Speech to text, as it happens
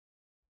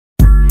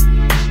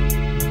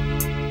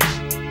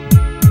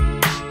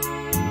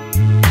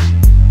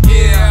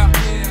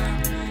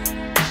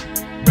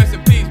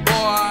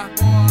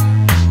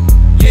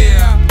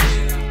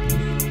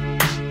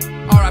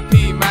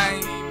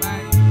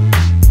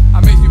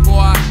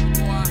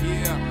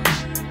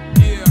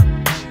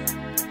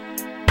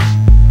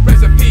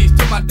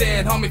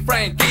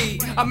Frankie.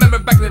 I remember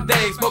back in the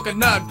day,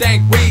 smoking up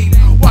dank weed,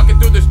 walking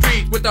through the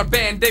streets with our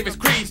band Davis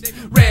Creased,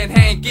 red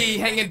hanky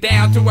hanging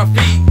down to our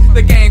feet.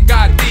 The game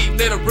got deep,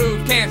 little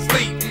Rude can't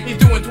sleep. He's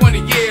doing 20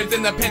 years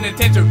in the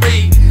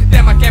penitentiary.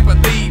 Damn, I can't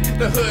believe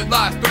the hood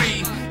lost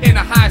 3 in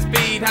a high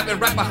speed, happened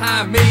right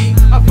behind me.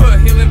 I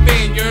put Healing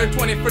Vineyard,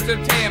 21st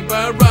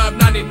September of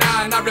 99.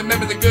 I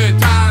remember the good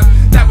times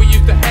that we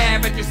used to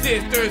have at your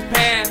sister's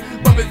pad,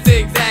 bumping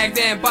zigzags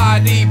and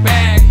body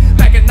bags.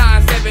 Back in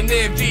 9-7,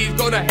 if G's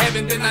go to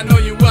heaven, then I know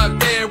you up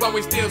there while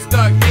we still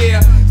stuck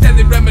here.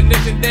 Steadily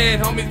reminiscing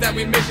dead homies that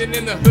we missing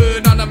in the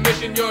hood. On a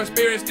mission, your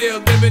spirit still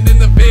living in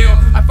the field.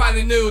 I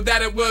finally knew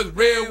that it was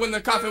real when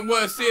the coffin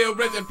was sealed.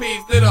 Rest in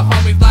peace, little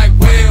homies like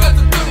Will. Got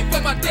to do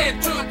for my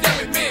dead truth, yeah,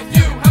 we miss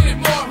you. How many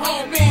more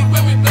homies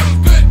when we lose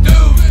good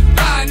dudes?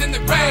 Dying in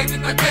the grave,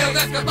 like Bill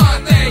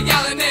Escalante,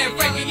 yelling and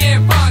Frankie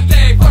and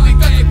Fonte. Fully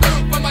got to do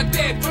for my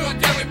dead truth,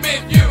 yeah, we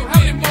miss you. How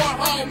many more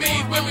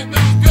homies when we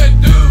lose good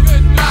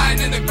dudes?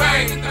 Dying in the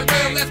grave, like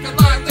Bill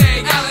Escalante,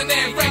 yelling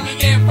and Frankie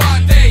and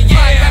Fonte.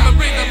 Yeah,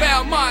 memories of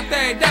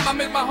Almonte. Damn, I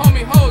miss my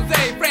homie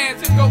Jose,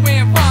 Francisco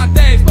and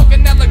Fonte.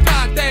 Smoking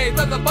Elegante,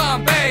 leather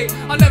Bombay.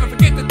 I'll never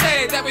forget the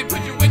day that we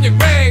put you in your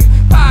grave.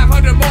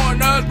 500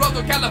 mourners,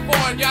 Roseau,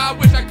 California. I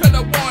wish I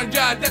could've warned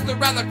ya, death's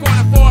around the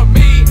corner for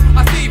me.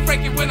 I see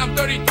Frankie when I'm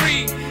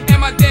 33, and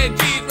my dead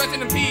G's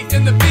resting in peace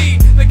in the V.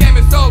 The game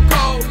is so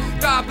cold,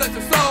 God bless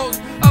the souls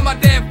of my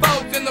dead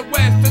folks in the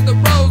west to the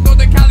roads,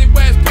 Northern Cali,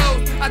 West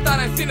Coast. I thought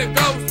I'd seen a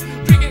ghost,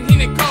 drinking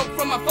Henny Coke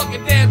from my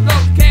fucking dead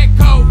lows. Can't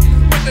cope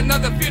with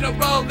another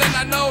funeral, then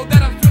I know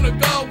that I'm soon to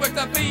go.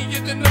 XIV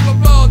is the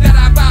numero that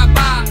I ride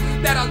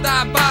by, that I'll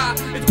die by.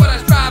 It's what I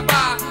strive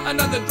by,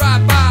 another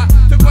drive-by.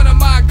 Took one of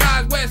my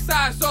guys, West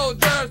Side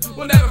soldiers.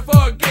 We'll never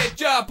forget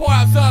ya, pour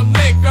out some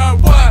liquor.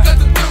 What? Got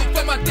to do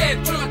for my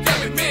dead truth,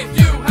 yeah, we miss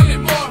you. How many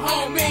more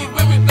homies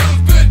when we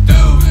lose good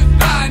dudes?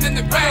 Dying in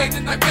the grave,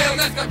 like Bill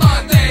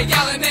Escalante,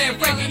 yelling and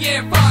Frankie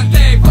and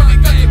Fonte. Fully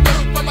got to do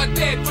for my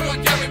dead truth,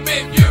 yeah, we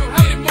miss you.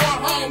 How many more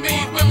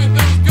homies when we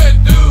lose good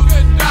dudes?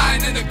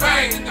 Dying in the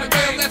grave, like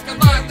Bill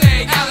Escalante,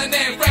 yelling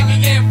and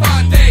Frankie and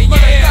Fonte.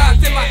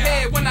 Yeah, in my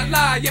head when I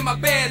lie in my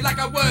bed, like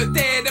I was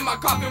dead in my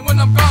coffin when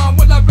I'm gone.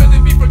 Will I really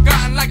be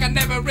forgotten like I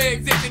never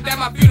existed? At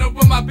my funeral,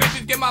 my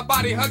bitches get my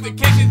body hugs and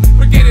kisses.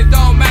 Forget it,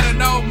 don't matter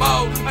no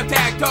more.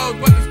 Attack toes,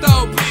 what's the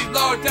stove? Please,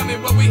 Lord, tell me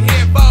what we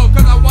here for.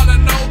 Cause I wanna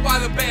know why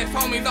the best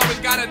homies always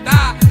gotta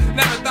die.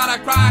 Never thought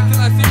I'd cry till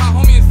I see my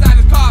homie inside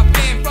his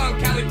coffin. From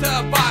Cali to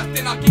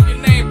Boston, I'll keep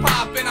your name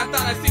poppin'. I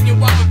thought I seen you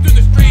walking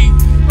through the street,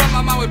 but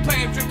my mom was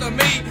playing tricks on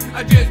me.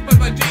 I just put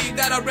my G's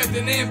that are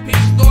resting in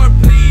peace. Lord,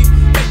 please,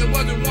 take the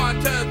ones who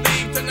want to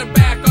leave, turn their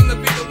back on the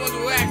beat, the ones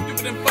who act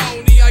stupid and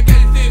phony. I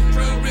guess it's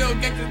true, real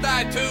gangsters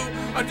die too.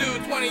 I do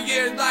 20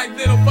 years like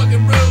little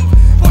fucking Rube.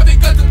 40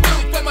 guns to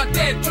prove for my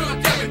dead truth,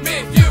 yeah, we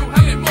miss you.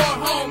 How many more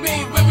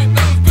homies when we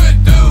lose good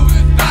dudes?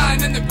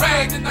 Dying in the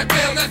grave, like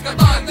Bill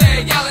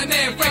Escalante, yelling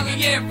and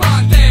Frankie and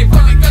Fonte.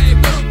 40 guns to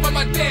prove for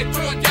my dead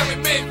truth, yeah, we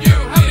miss you.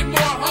 How many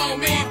more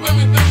homies when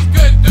we lose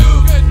good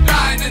dudes?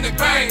 Dying in the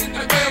grave,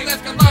 like Bill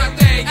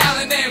Escalante,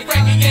 yelling and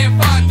Frankie and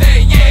Fonte.